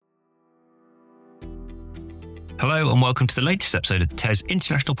Hello and welcome to the latest episode of the Tes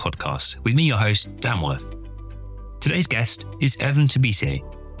International podcast with me, your host, Dan Worth. Today's guest is Evelyn Twebaze,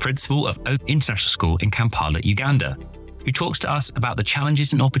 principal of Oak International School in Kampala, Uganda, who talks to us about the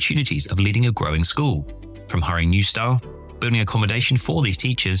challenges and opportunities of leading a growing school, from hiring new staff, building accommodation for these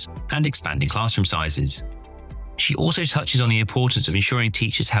teachers, and expanding classroom sizes. She also touches on the importance of ensuring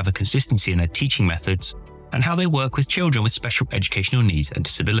teachers have a consistency in their teaching methods and how they work with children with special educational needs and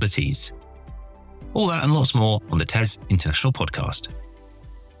disabilities. All that and lots more on the Tes International podcast.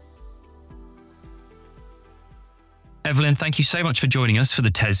 Evelyn, thank you so much for joining us for the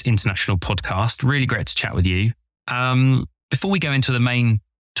Tes International podcast. Really great to chat with you. Before we go into the main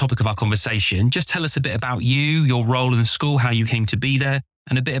topic of our conversation, just tell us a bit about you, your role in the school, how you came to be there,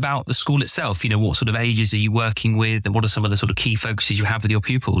 and a bit about the school itself. You know, what sort of ages are you working with and what are some of the sort of key focuses you have with your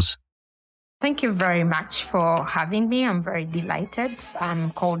pupils? Thank you very much for having me. I'm very delighted. I'm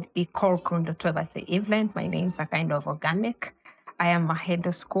called Twebaze Evelyn. My names are kind of organic. I am a head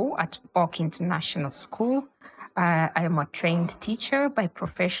of school at Oak International School. I am a trained teacher by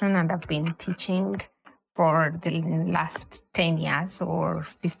profession and I've been teaching for the last 10 years or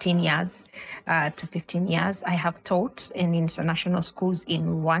 15 years to 15 years. I have taught in international schools in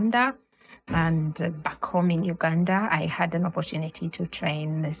Rwanda. And back home in Uganda, I had an opportunity to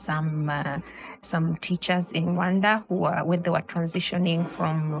train some teachers in Rwanda when they were transitioning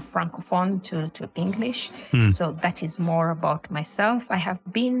from Francophone to English. So that is more about myself. I have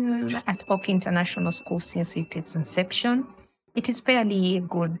been at Oak International School since its inception. It is fairly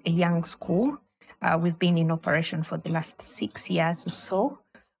good, a young school. We've been in operation for the last 6 years or so.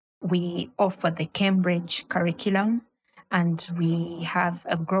 We offer the Cambridge curriculum. And we have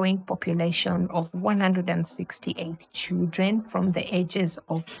a growing population of 168 children from the ages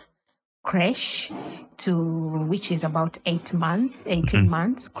of creche which is about 18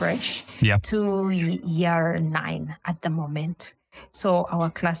 months creche, to year 9 at the moment. So our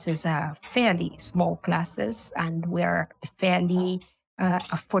classes are fairly small classes and we're a fairly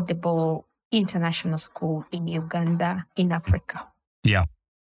affordable international school in Uganda, in Africa. Yeah,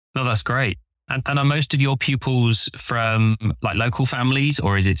 no, that's great. And are most of your pupils from like local families,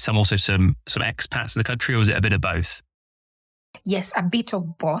 or is it some expats in the country, or is it a bit of both? Yes, a bit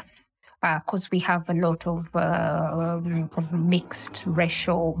of both, because we have a lot of mixed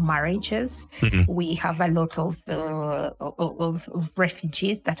racial marriages. Mm-hmm. We have a lot of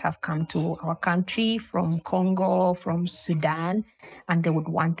refugees that have come to our country from Congo, from Sudan, and they would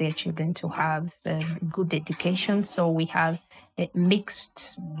want their children to have good education. So we have a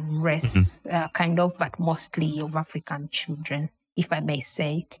mixed race, kind of, but mostly of African children, if I may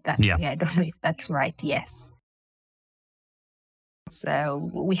say it that way. I don't know if that's right. Yes. So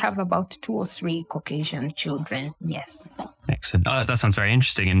we have about 2 or 3 Caucasian children. Yes. Excellent. Oh, that sounds very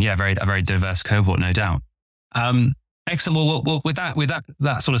interesting, and a very diverse cohort, no doubt. Excellent. Well, with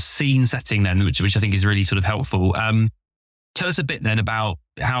that sort of scene setting then, which I think is really sort of helpful. Tell us a bit then about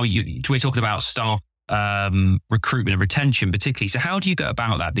how we're talking about staff recruitment and retention particularly. So how do you go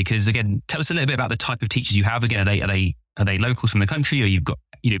about that? Because again, tell us a little bit about the type of teachers you have. Again, are they locals from the country, or you've got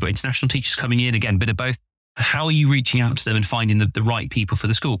international teachers coming in? Again, a bit of both. How are you reaching out to them and finding the right people for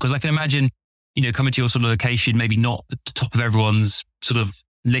the school? Because I can imagine, coming to your sort of location, maybe not the top of everyone's sort of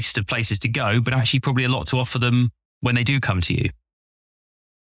list of places to go, but actually probably a lot to offer them when they do come to you.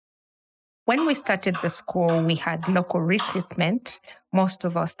 When we started the school, we had local recruitment. Most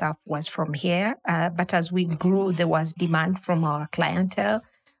of our staff was from here. But as we grew, there was demand from our clientele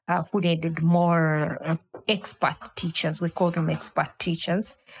who needed more expert teachers. We call them expert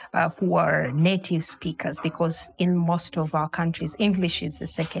teachers who are native speakers, because in most of our countries, English is the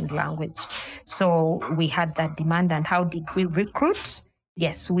second language. So we had that demand. And how did we recruit?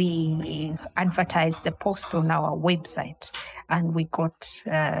 Yes, we advertised the post on our website, and we got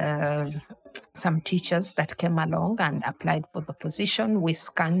some teachers that came along and applied for the position. We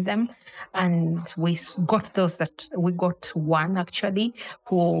scanned them, and we got one actually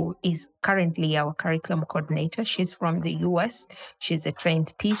who is currently our curriculum coordinator. She's from the US. She's a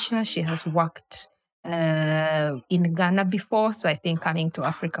trained teacher. She has worked in Ghana before, so I think coming to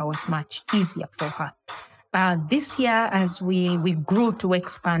Africa was much easier for her. This year, as we grew to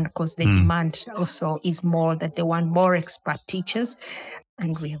expand, because the demand also is more that they want more expert teachers,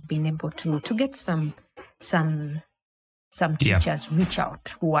 and we have been able to get some teachers reach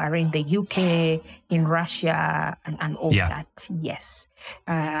out who are in the UK, in Russia, and all that. Yes,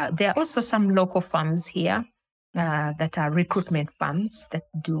 there are also some local firms here that are recruitment firms that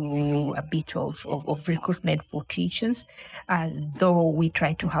do a bit of recruitment for teachers, though we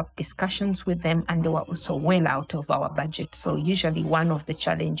try to have discussions with them, and they were also well out of our budget. So usually one of the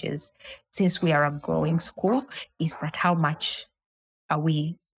challenges, since we are a growing school, is that how much are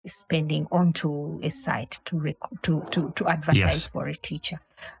we spending onto a site to advertise Yes. for a teacher?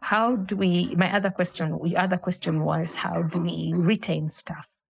 How do we, the other question was, how do we retain staff?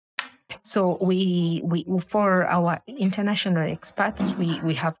 So we for our international expats,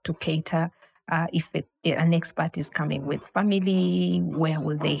 we have to cater. If an expat is coming with family, where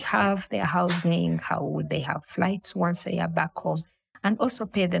will they have their housing? How would they have flights once they are back home? And also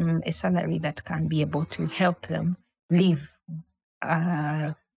pay them a salary that can be able to help them live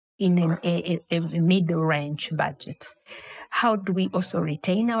in a middle range budget. How do we also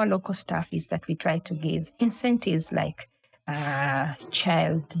retain our local staff is that we try to give incentives like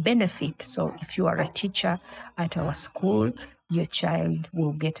child benefit. So if you are a teacher at our school, your child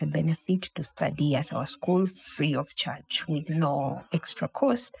will get a benefit to study at our school free of charge with no extra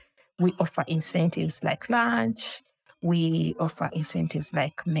cost. We offer incentives like lunch. We offer incentives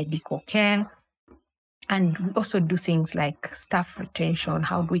like medical care. And we also do things like staff retention.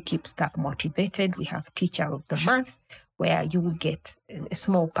 How do we keep staff motivated? We have Teacher of the Month, where you will get a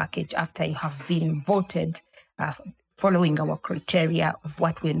small package after you have been voted following our criteria of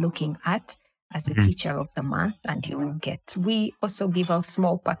what we're looking at as the Teacher of the Month, and you will get. We also give out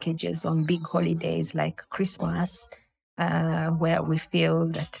small packages on big holidays like Christmas, where we feel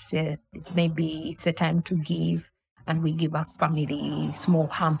that maybe it's a time to give, and we give out family small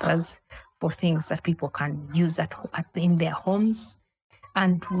hampers for things that people can use in their homes.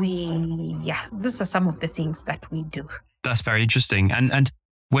 And these are some of the things that we do. That's very interesting. And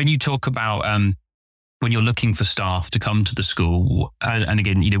when you talk about when you're looking for staff to come to the school, and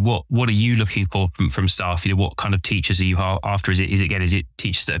again, what are you looking for from staff? What kind of teachers are you after? Is it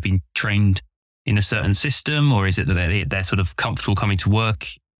teachers that have been trained in a certain system, or is it that they're sort of comfortable coming to work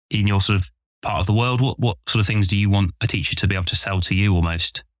in your sort of part of the world? What sort of things do you want a teacher to be able to sell to you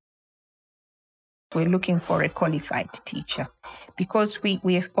almost? We're looking for a qualified teacher because we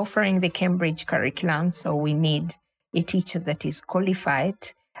are offering the Cambridge curriculum. So we need a teacher that is qualified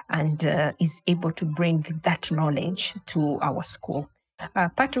and is able to bring that knowledge to our school.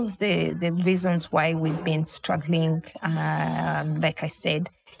 Part of the reasons why we've been struggling, like I said,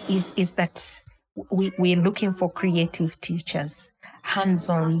 is that we're looking for creative teachers,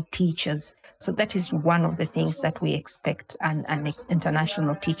 hands-on teachers. So that is one of the things that we expect an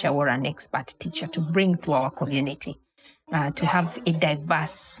international teacher or an expat teacher to bring to our community, to have a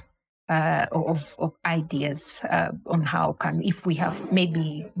diverse of ideas on how if we have,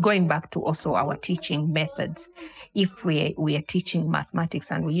 maybe going back to also our teaching methods, if we are teaching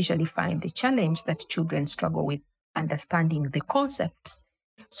mathematics, and we usually find the challenge that children struggle with understanding the concepts.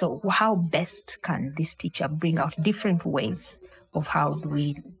 So how best can this teacher bring out different ways of how do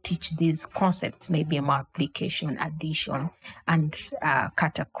we teach these concepts, maybe a multiplication, addition, and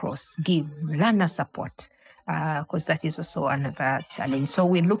cut across, give learner support, because that is also another challenge. So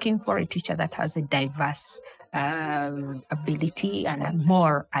we're looking for a teacher that has a diverse ability and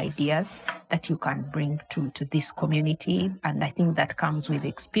more ideas that you can bring to this community. And I think that comes with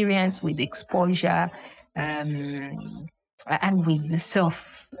experience, with exposure, and with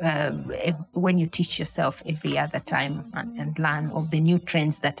the when you teach yourself every other time and learn of the new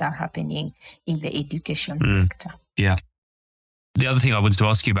trends that are happening in the education sector. Yeah. The other thing I wanted to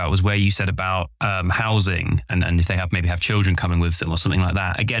ask you about was where you said about housing and if they have children coming with them or something like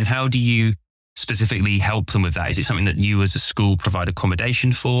that. Again, how do you specifically help them with that? Is it something that you as a school provide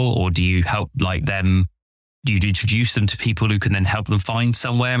accommodation for, or do you help them? Do you introduce them to people who can then help them find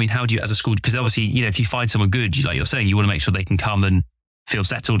somewhere? I mean, how do you, as a school, because obviously, if you find someone good, like you're saying, you want to make sure they can come and feel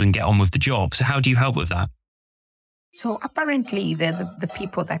settled and get on with the job. So how do you help with that? So apparently the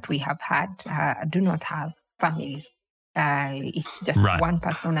people that we have had do not have family. It's just one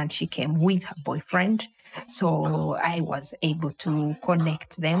person, and she came with her boyfriend. So I was able to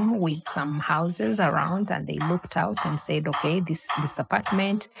connect them with some houses around, and they looked out and said, okay, this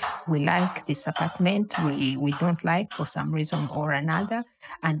apartment, we like this apartment, we don't like for some reason or another.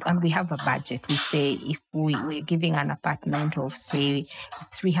 And we have a budget. We say if we're giving an apartment of, say,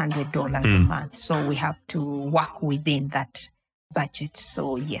 $300 a month, so we have to work within that budget.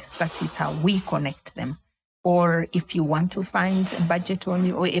 So yes, that is how we connect them. Or if you want to find a budget on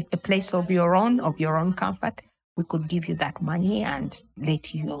you, or a place of your own comfort, we could give you that money and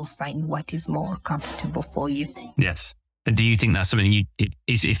let you find what is more comfortable for you. Yes. And do you think that's something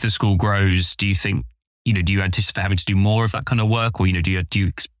if the school grows, do you think, do you anticipate having to do more of that kind of work, or,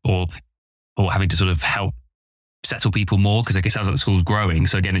 or having to sort of help settle people more? Because I guess it sounds like the school's growing.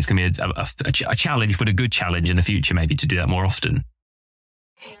 So again, it's going to be a challenge, but a good challenge in the future, maybe to do that more often.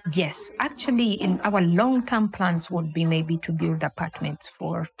 Yes, actually, in our long-term plans would be maybe to build apartments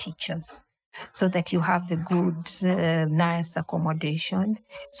for teachers so that you have a good, nice accommodation,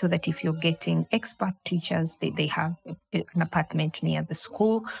 so that if you're getting expert teachers, they have an apartment near the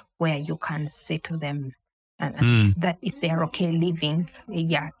school where you can settle them. And that if they're okay living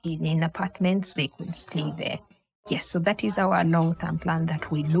in apartments, they could stay there. Yes, so that is our long-term plan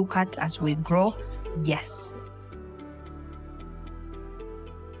that we look at as we grow. Yes.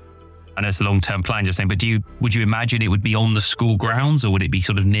 I know it's a long-term plan, just saying, but would you imagine it would be on the school grounds, or would it be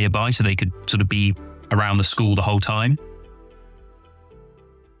sort of nearby so they could sort of be around the school the whole time?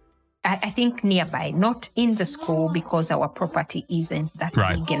 I think nearby, not in the school, because our property isn't that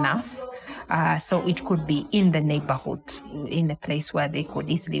big enough. So it could be in the neighborhood, in a place where they could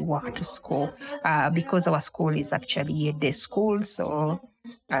easily walk to school, because our school is actually a day school. So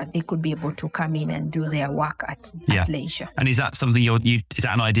they could be able to come in and do their work at leisure. And is that something is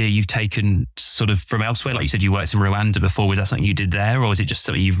that an idea you've taken sort of from elsewhere? Like you said, you worked in Rwanda before. Was that something you did there, or is it just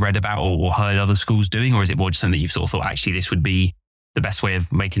something you've read about or heard other schools doing, or is it more just something that you've sort of thought, actually, this would be the best way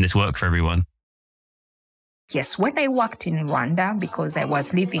of making this work for everyone? Yes, when I worked in Rwanda, because I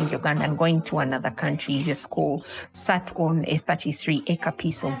was leaving Uganda and going to another country, the school sat on a 33-acre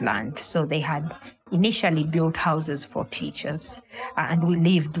piece of land. So they had initially built houses for teachers, and we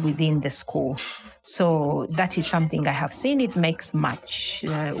lived within the school. So that is something I have seen. It makes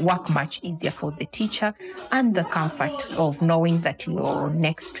work much easier for the teacher, and the comfort of knowing that you're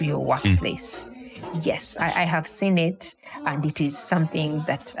next to your workplace. Yes, I have seen it, and it is something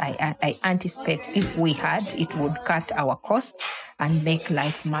that I anticipate if we had, it would cut our costs and make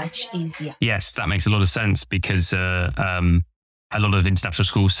life much easier. Yes, that makes a lot of sense, because a lot of international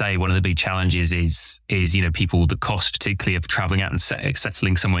schools say one of the big challenges is people, the cost particularly of traveling out and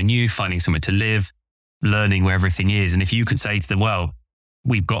settling somewhere new, finding somewhere to live, learning where everything is. And if you could say to them, well,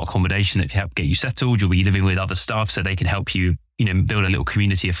 we've got accommodation that can help get you settled, you'll be living with other staff so they can help you, build a little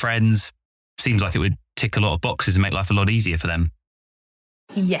community of friends. Seems like it would tick a lot of boxes and make life a lot easier for them.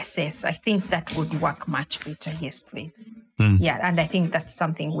 Yes. I think that would work much better. Yes, please. Yeah, and I think that's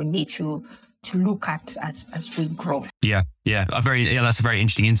something we need to look at as we grow. Yeah. That's a very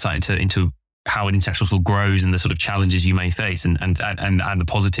interesting insight into how an international school grows and the sort of challenges you may face and the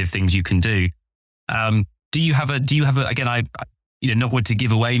positive things you can do. Do you have a again, I not what to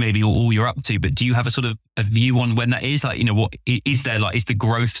give away maybe all you're up to, but do you have a sort of a view on when that is? Like, what is there, like, is the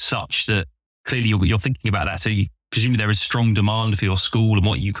growth such that clearly you're thinking about that? So presumably there is strong demand for your school and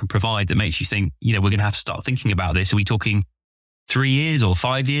what you can provide that makes you think, we're going to have to start thinking about this. Are we talking 3 years or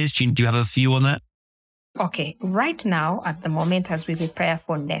 5 years? Do you have a view on that? Okay. Right now, at the moment, as we prepare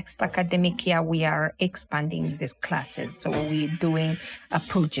for next academic year, we are expanding these classes. So we're doing a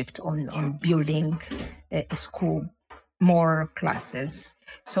project on building a school, more classes.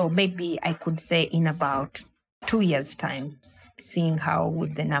 So maybe I could say in about 2 years' time, seeing how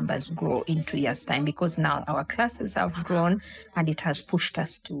would the numbers grow in 2 years' time, because now our classes have grown and it has pushed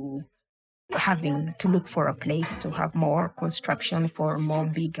us to having to look for a place to have more construction for more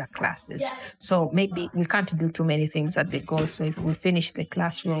bigger classes. So maybe we can't do too many things at the go. So if we finish the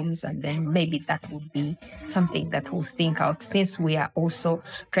classrooms, and then maybe that would be something that we'll think out, since we are also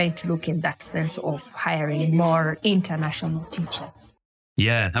trying to look in that sense of hiring more international teachers.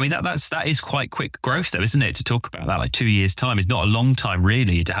 Yeah, I mean, that is quite quick growth though, isn't it? To talk about that, like 2 years' time is not a long time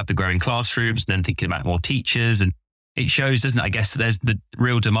really to have the growing classrooms and then thinking about more teachers. And it shows, doesn't it, I guess, that there's the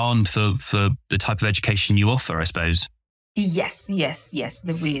real demand for the type of education you offer, I suppose. Yes, there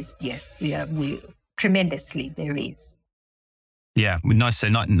is. Yes, yeah, tremendously there is. Yeah, nice. A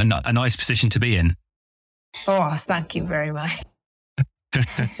nice position to be in. Oh, thank you very much.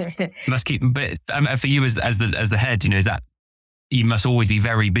 Must keep, but for you as the head, is that you must always be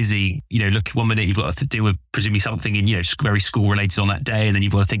very busy. Look, 1 minute you've got to deal with presumably something in very school related on that day, and then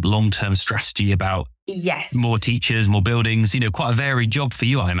you've got to think long-term strategy about more teachers, more buildings. Quite a varied job for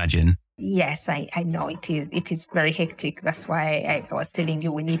you, I imagine. Yes, I know it is. It is very hectic. That's why I was telling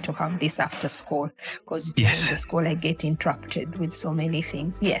you we need to have this after school, because during the school I get interrupted with so many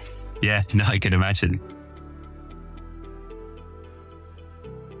things. Yes. Yeah, no, I can imagine.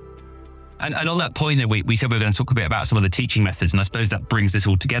 And on that point that we said we were going to talk a bit about some of the teaching methods, and I suppose that brings this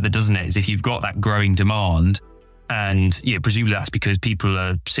all together, doesn't it? Is if you've got that growing demand, and presumably that's because people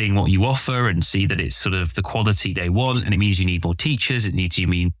are seeing what you offer and see that it's sort of the quality they want, and it means you need more teachers, it needs you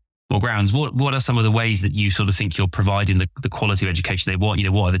mean more grounds. What are some of the ways that you sort of think you're providing the quality of education they want?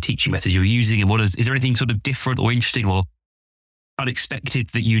 What are the teaching methods you're using, and is there anything sort of different or interesting or unexpected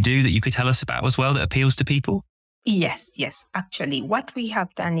that you do that you could tell us about as well that appeals to people? Yes. Actually, what we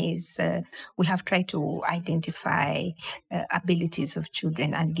have done is we have tried to identify abilities of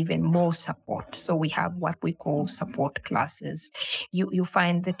children and given more support. So we have what we call support classes. You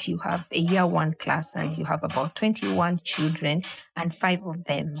find that you have a year one class and you have about 21 children, and 5 of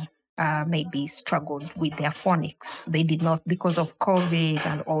them maybe struggled with their phonics. They did not, because of COVID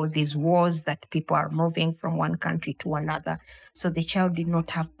and all these wars that people are moving from one country to another. So the child did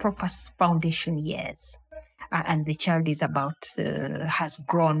not have proper foundation years. And the child is has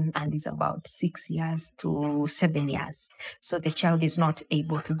grown and is about 6 years to 7 years. So the child is not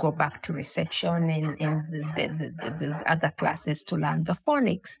able to go back to reception in the other classes to learn the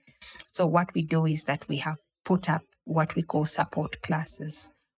phonics. So what we do is that we have put up what we call support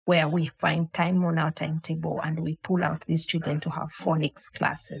classes, where we find time on our timetable and we pull out these children to have phonics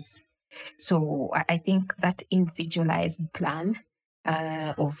classes. So I think that individualized plan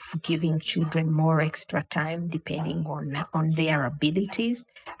of giving children more extra time depending on their abilities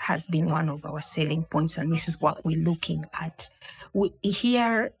has been one of our selling points, and this is what we're looking at.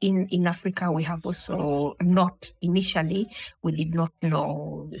 Here in Africa, we have also initially, we did not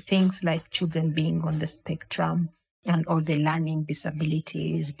know things like children being on the spectrum and all the learning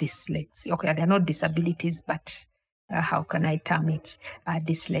disabilities, dyslexia. Okay, they're not disabilities, but how can I term it?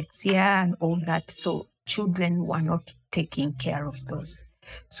 Dyslexia and all that. So children were not taking care of those.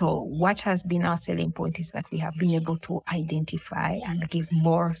 So what has been our selling point is that we have been able to identify and give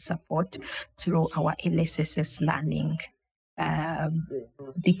more support through our LSSS learning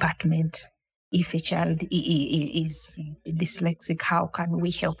department. If a child is dyslexic, how can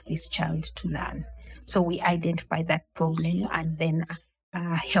we help this child to learn? So we identify that problem and then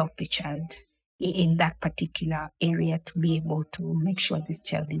help a child in that particular area to be able to make sure this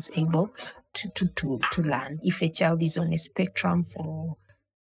child is able to learn. If a child is on a spectrum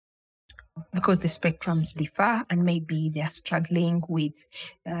because the spectrums differ and maybe they're struggling with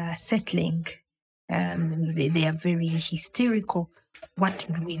settling, they are very hysterical, what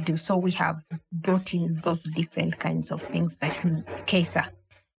do we do? So we have brought in those different kinds of things that can cater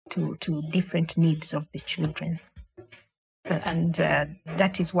to different needs of the children. And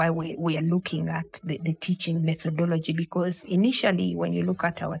that is why we are looking at the teaching methodology, because initially when you look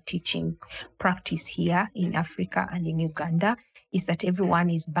at our teaching practice here in Africa and in Uganda, is that everyone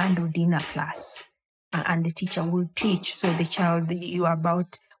is bundled in a class and the teacher will teach. So the child, you are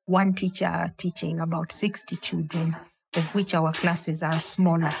about one teacher teaching about 60 children, of which our classes are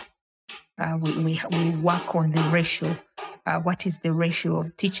smaller. We work on the ratio. What is the ratio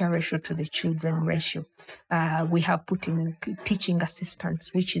of teacher ratio to the children ratio? We have put in teaching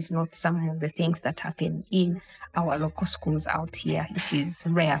assistants, which is not some of the things that happen in our local schools out here. It is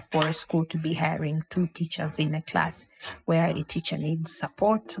rare for a school to be hiring 2 teachers in a class, where a teacher needs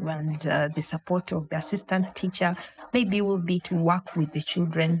support, and the support of the assistant teacher maybe will be to work with the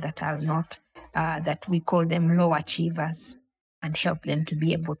children that are not, that we call them low achievers, and help them to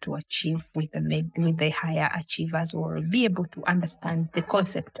be able to achieve with the higher achievers, or be able to understand the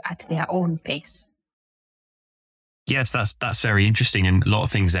concept at their own pace. Yes, that's very interesting, and a lot of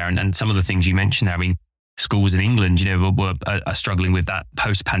things there. And some of the things you mentioned there, I mean, schools in England, are struggling with that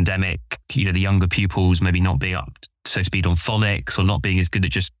post-pandemic, the younger pupils maybe not being up to speed on phonics, or not being as good at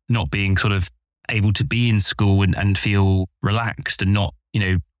just not being sort of able to be in school and feel relaxed and not,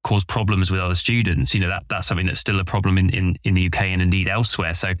 cause problems with other students. That's something that's still a problem in the UK and indeed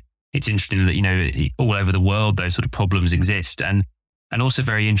elsewhere. So it's interesting that, all over the world, those sort of problems exist. And also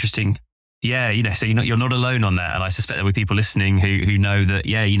very interesting. Yeah. So you're not alone on that. And I suspect there were people listening who know that,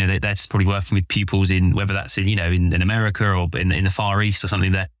 they're probably working with pupils in, whether that's in America or in the Far East or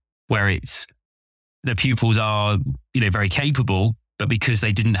something there, where it's the pupils are, very capable, but because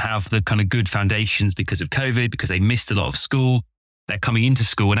they didn't have the kind of good foundations because of COVID, because they missed a lot of school, they're coming into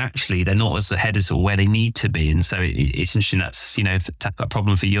school and actually they're not as ahead as where they need to be. And so it's interesting that's, a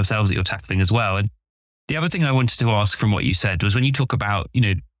problem for yourselves that you're tackling as well. And the other thing I wanted to ask from what you said was when you talk about,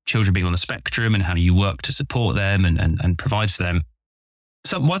 children being on the spectrum and how you work to support them and provide for them.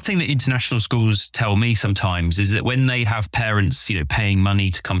 So one thing that international schools tell me sometimes is that when they have parents, paying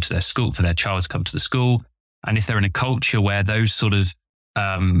money to come to their school, for their child to come to the school, and if they're in a culture where those sort of,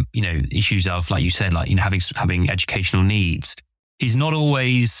 issues of, like you said, like, having educational needs, is not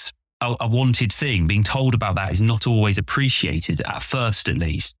always a wanted thing. Being told about that is not always appreciated, at first at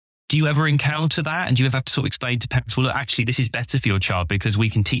least. Do you ever encounter that? And do you ever have to sort of explain to parents, well, look, actually, this is better for your child because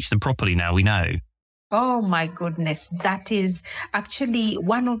we can teach them properly now, we know? Oh my goodness. That is actually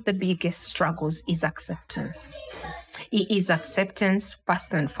one of the biggest struggles, is acceptance. It is acceptance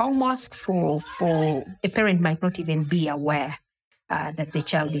first and foremost. For a parent might not even be aware that the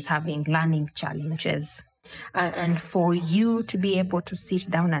child is having learning challenges. And for you to be able to sit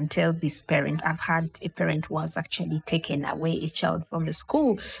down and tell this parent, I've had a parent who was actually taken away a child from the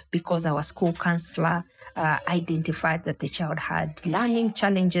school because our school counselor identified that the child had learning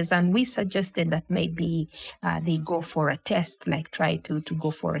challenges, and we suggested that maybe they go for a test, like try to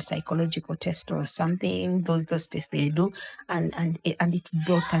go for a psychological test or something. Those tests they do, and it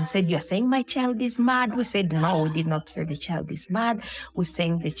brought and said, "You're saying my child is mad." We said, "No, we did not say the child is mad. We're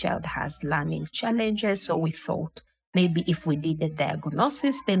saying the child has learning challenges." So we thought maybe if we did a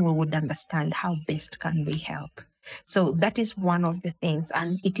diagnosis, then we would understand how best can we help. So that is one of the things,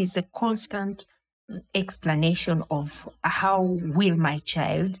 and it is a constant explanation of how will my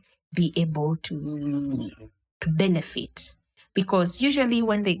child be able to benefit. Because usually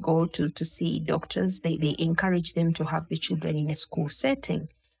when they go to see doctors, they encourage them to have the children in a school setting.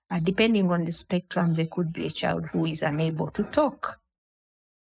 Depending on the spectrum, there could be a child who is unable to talk.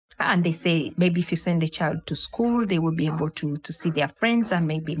 And they say, maybe if you send a child to school, they will be able to see their friends and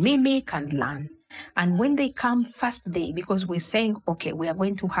maybe mimic and learn. And when they come first day, because we're saying, okay, we are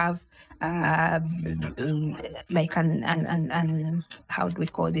going to have like an how do we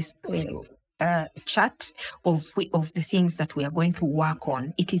call this? Chart of the things that we are going to work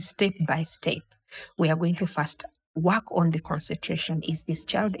on. It is step by step. We are going to first work on the concentration. Is this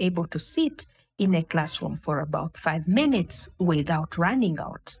child able to sit in a classroom for about 5 minutes without running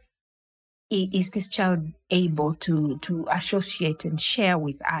out? Is this child able to associate and share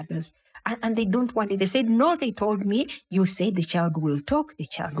with others? And they don't want it. They said, no, they told me, you said the child will talk, the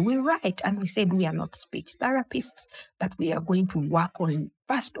child will write. And we said, we are not speech therapists, but we are going to work on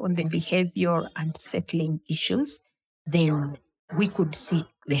first on the behavior and settling issues. Then we could seek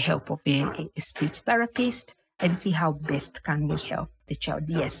the help of a speech therapist and see how best can we help the child.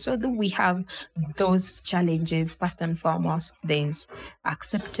 Yes, so that we have those challenges. First and foremost, there's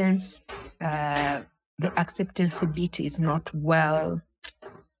acceptance. The acceptance bit is not well.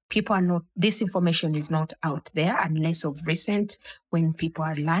 People are not, this information is not out there unless of recent, when people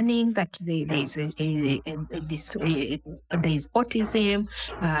are learning that there's autism,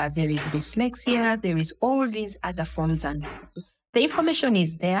 there is dyslexia, there is all these other forms, and the information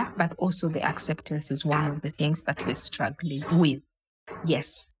is there, but also the acceptance is one of the things that we're struggling with.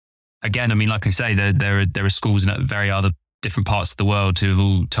 Yes. Again, I mean, like I say, there are schools in very other different parts of the world who have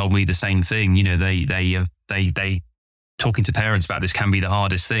all told me the same thing. You know, they talking to parents about this can be the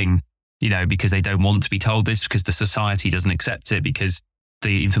hardest thing, you know, because they don't want to be told this, because the society doesn't accept it, because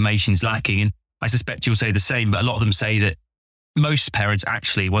the information is lacking. And I suspect you'll say the same, but a lot of them say that most parents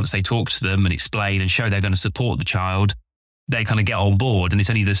actually, once they talk to them and explain and show they're going to support the child, they kind of get on board. And it's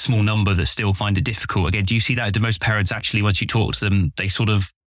only the small number that still find it difficult. Again, do you see that? Do most parents actually, once you talk to them, they sort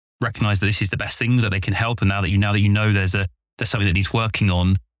of recognize that this is the best thing that they can help? And now that you know there's something that needs working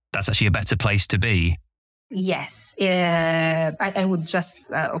on, that's actually a better place to be. Yes, I would just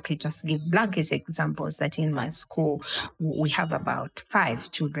give blanket examples that in my school, we have about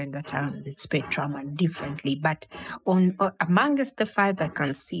 5 children that are on the spectrum and differently. But amongst the 5, I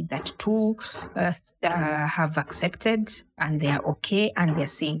can see that 2 have accepted and they are okay and they're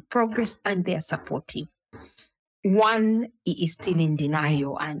seeing progress and they are supportive. 1 is still in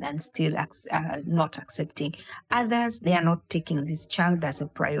denial and still not accepting. Others, they are not taking this child as a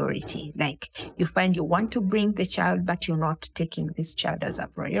priority. Like you find you want to bring the child, but you're not taking this child as a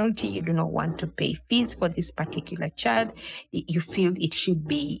priority. You do not want to pay fees for this particular child. You feel it should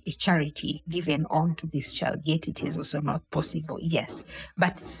be a charity given on to this child, yet it is also not possible. Yes,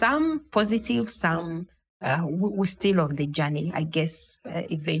 but some positive, some we're still on the journey. I guess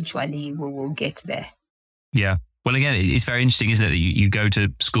eventually we will get there. Yeah. Well, again, it's very interesting, isn't it, that you go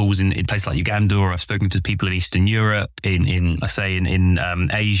to schools in places like Uganda, or I've spoken to people in Eastern Europe, in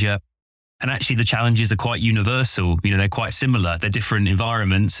Asia, and actually the challenges are quite universal. You know, they're quite similar. They're different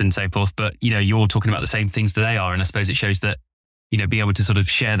environments and so forth, but, you know, you're talking about the same things that they are. And I suppose it shows that, you know, being able to sort of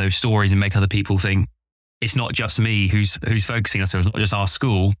share those stories and make other people think it's not just me who's focusing, I suppose, not just our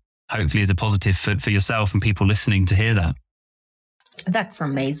school, hopefully is a positive for yourself and people listening to hear that. That's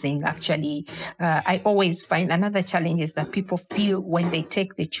amazing, actually. I always find another challenge is that people feel when they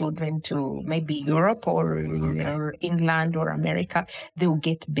take the children to maybe Europe or England or America, they'll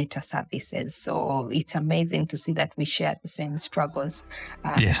get better services. So it's amazing to see that we share the same struggles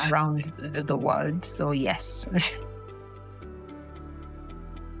yes. around the world. So yes.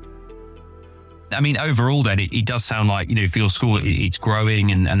 I mean, overall, then it does sound like, you know, for your school, it's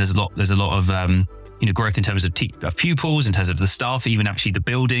growing and there's a lot of growth in terms of pupils, in terms of the staff, even actually the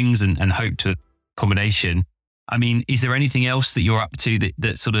buildings and hope to accommodation. I mean, is there anything else that you're up to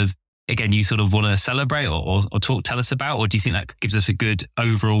that sort of again, you sort of want to celebrate or tell us about, or do you think that gives us a good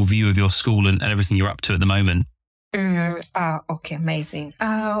overall view of your school and everything you're up to at the moment? Okay, amazing.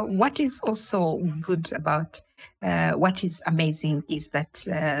 What is also good about what is amazing is that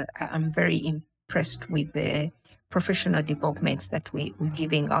I'm very impressed with the professional developments that we're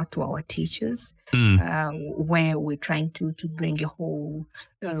giving out to our teachers, where we're trying to bring a whole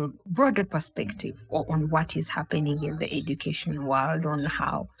broader perspective on what is happening in the education world, on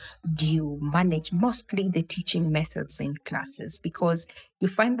how do you manage mostly the teaching methods in classes, because you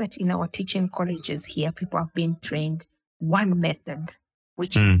find that in our teaching colleges here, people have been trained one method,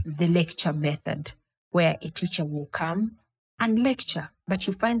 which is the lecture method, where a teacher will come and lecture. But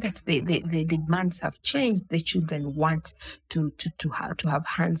you find that the demands have changed. The children want to have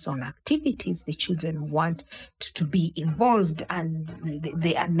hands-on activities. The children want to be involved, and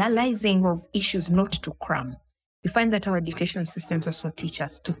the analyzing of issues, not to cram. You find that our education systems also teach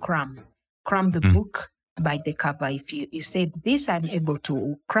us to cram the book by the cover. If you said this, I'm able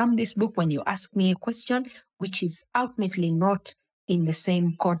to cram this book when you ask me a question, which is ultimately not in the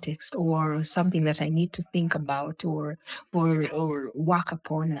same context or something that I need to think about or work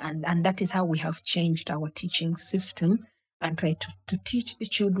upon. And that is how we have changed our teaching system and try to teach the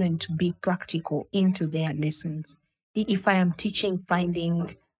children to be practical into their lessons. If I am teaching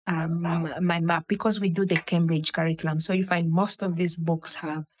finding my map, because we do the Cambridge curriculum, so you find most of these books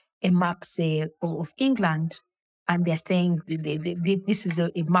have a map, say, of England, and they're saying this is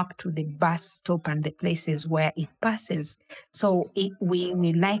a map to the bus stop and the places where it passes. So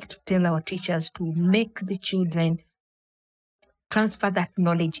we like to tell our teachers to make the children transfer that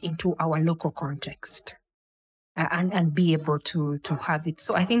knowledge into our local context and be able to have it.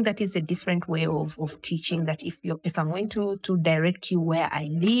 So I think that is a different way of teaching, that if I'm going to direct you where I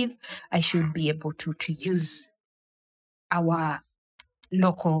live, I should be able to use our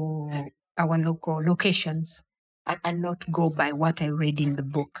local locations and not go by what I read in the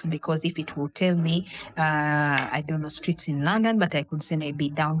book. Because if it will tell me, I don't know streets in London, but I could say maybe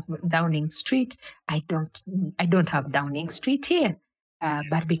Downing Street. I don't have Downing Street here.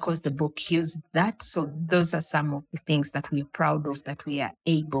 But because the book used that, so those are some of the things that we're proud of, that we are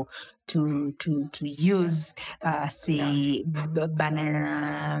able to use. Say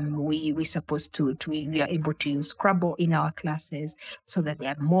banana, we are able to use Scrabble in our classes so that they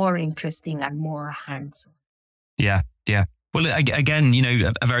are more interesting and more hands-on. Yeah. Well, again,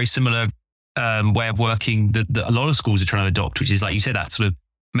 a very similar way of working that a lot of schools are trying to adopt, which is, like you said, that sort of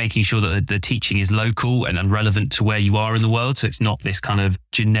making sure that the teaching is local and relevant to where you are in the world. So it's not this kind of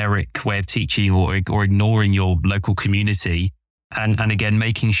generic way of teaching or ignoring your local community. And again,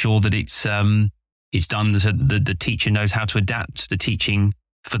 making sure that it's done so the teacher knows how to adapt the teaching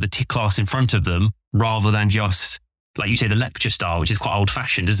for the class in front of them, rather than just, like you say, the lecture style, which is quite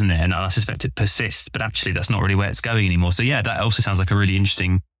old-fashioned, isn't it? And I suspect it persists, but actually that's not really where it's going anymore. So yeah, that also sounds like a really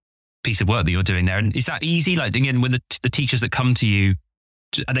interesting piece of work that you're doing there. And is that easy? Like, again, when the teachers that come to you,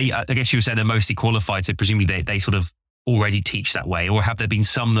 I guess you were saying they're mostly qualified, so presumably they sort of already teach that way, or have there been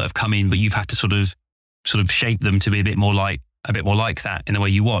some that have come in, but you've had to sort of shape them to be a bit more like that in the way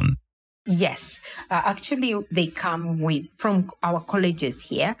you want? Yes, actually, they come from our colleges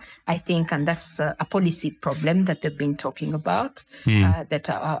here, I think, and that's a policy problem that they've been talking about, that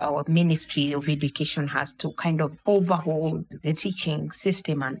our Ministry of Education has to kind of overhaul the teaching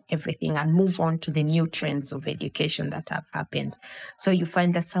system and everything and move on to the new trends of education that have happened. So you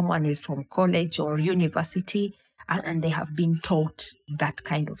find that someone is from college or university, and they have been taught that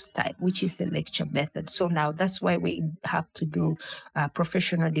kind of style, which is the lecture method. So now that's why we have to do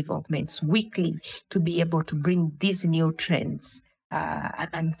professional developments weekly to be able to bring these new trends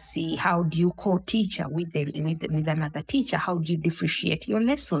and see how do you co-teacher with another teacher? How do you differentiate your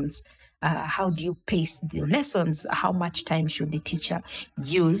lessons? How do you pace the lessons? How much time should the teacher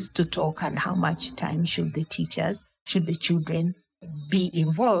use to talk, and how much time should the children be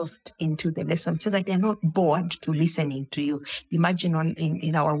involved into the lesson, so that they're not bored to listening to you. Imagine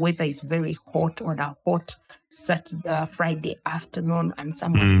in our weather, it's very hot on a hot Friday afternoon, and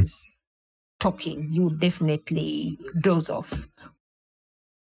someone is talking, you definitely doze off.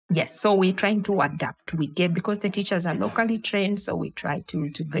 Yes, so we're trying to adapt. Because the teachers are locally trained, so we try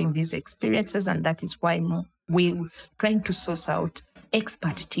to bring these experiences, and that is why we're trying to source out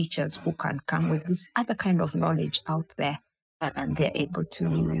expert teachers who can come with this other kind of knowledge out there, and they're able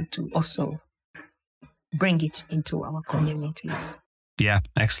to also bring it into our communities. Yeah,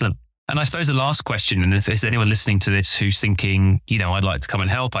 excellent. And I suppose the last question, and if there's anyone listening to this who's thinking, I'd like to come and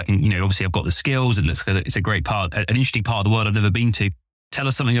help, I think, obviously I've got the skills and it's a great part, an interesting part of the world I've never been to. Tell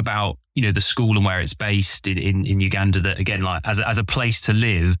us something about, the school and where it's based in Uganda, that again, like as a place to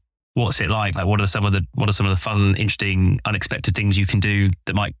live, what's it like? Like, what are some of the fun, interesting, unexpected things you can do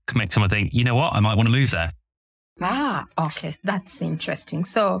that might make someone think, you know what, I might want to move there? Okay. That's interesting.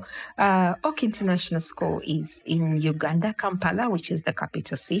 So, Tes International School is in Uganda, Kampala, which is the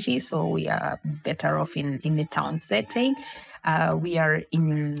capital city. So we are better off in the town setting. We are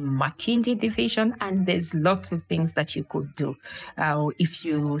in Makindi division, and there's lots of things that you could do.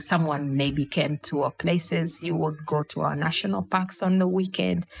 If someone maybe came to our places, you would go to our national parks on the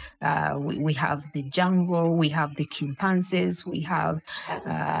weekend. We have the jungle, we have the chimpanzees, we have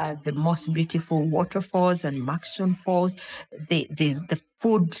the most beautiful waterfalls and Maxon Falls. The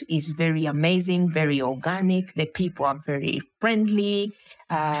food is very amazing, very organic. The people are very friendly.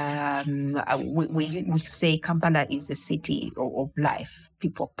 We say Kampala is a city of life.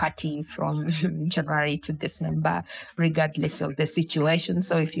 People party from January to December, regardless of the situation.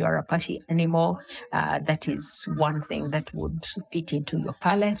 So if you are a party animal, that is one thing that would fit into your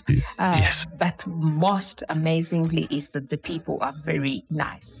palate. Yes. But most amazingly is that the people are very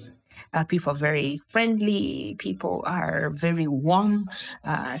nice. People are very friendly. People are very warm.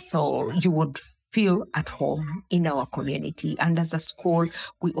 So you would feel at home in our community. And as a school,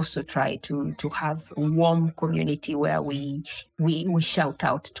 we also try to have a warm community where we shout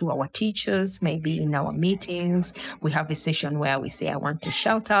out to our teachers, maybe in our meetings. We have a session where we say, I want to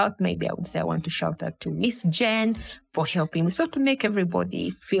shout out. Maybe I would say, I want to shout out to Miss Jen for helping me. So to make everybody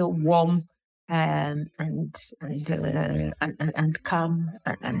feel warm and calm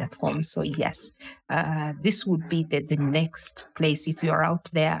and at home. So yes, this would be the next place if you're out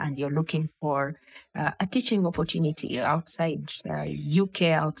there and you're looking for a teaching opportunity outside UK,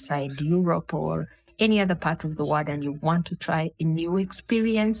 outside Europe, or any other part of the world, and you want to try a new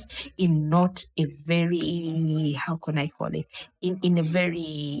experience in not a very, how can I call it, in a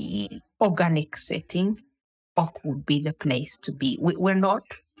very organic setting. Ok would be the place to be. We're not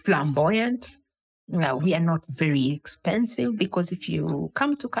flamboyant. We are not very expensive, because if you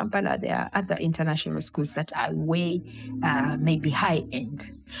come to Kampala, there are other international schools that are way maybe high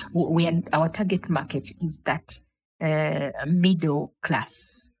end. Our target market is that middle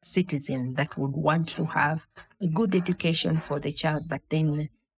class citizen that would want to have a good education for the child, but then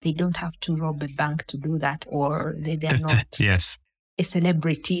they don't have to rob a bank to do that, or they're not yes. a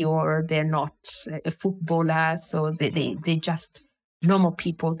celebrity, or they're not a footballer. So they just normal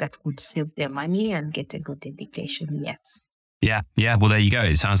people that would save their money and get a good education. Yes. Yeah. Well, there you go.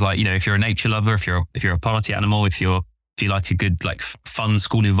 It sounds like, if you're a nature lover, if you're a party animal, if you like a good, fun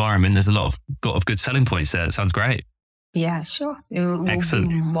school environment, there's a lot of good selling points there. It sounds great. Yeah, sure. We'll Excellent.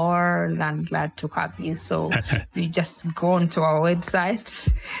 be more than glad to have you. So you just go onto our website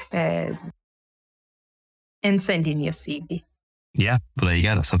and send in your CV. Yeah. Well, there you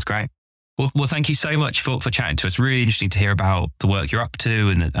go. That sounds great. Well, thank you so much for chatting to us. Really interesting to hear about the work you're up to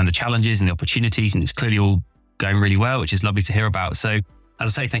and the challenges and the opportunities. And it's clearly all going really well, which is lovely to hear about. So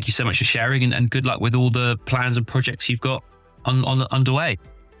as I say, thank you so much for sharing, and good luck with all the plans and projects you've got underway.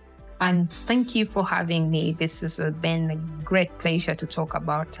 And thank you for having me. This has been a great pleasure to talk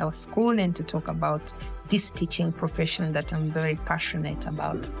about our school and to talk about this teaching profession that I'm very passionate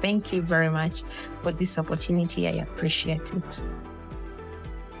about. Thank you very much for this opportunity. I appreciate it.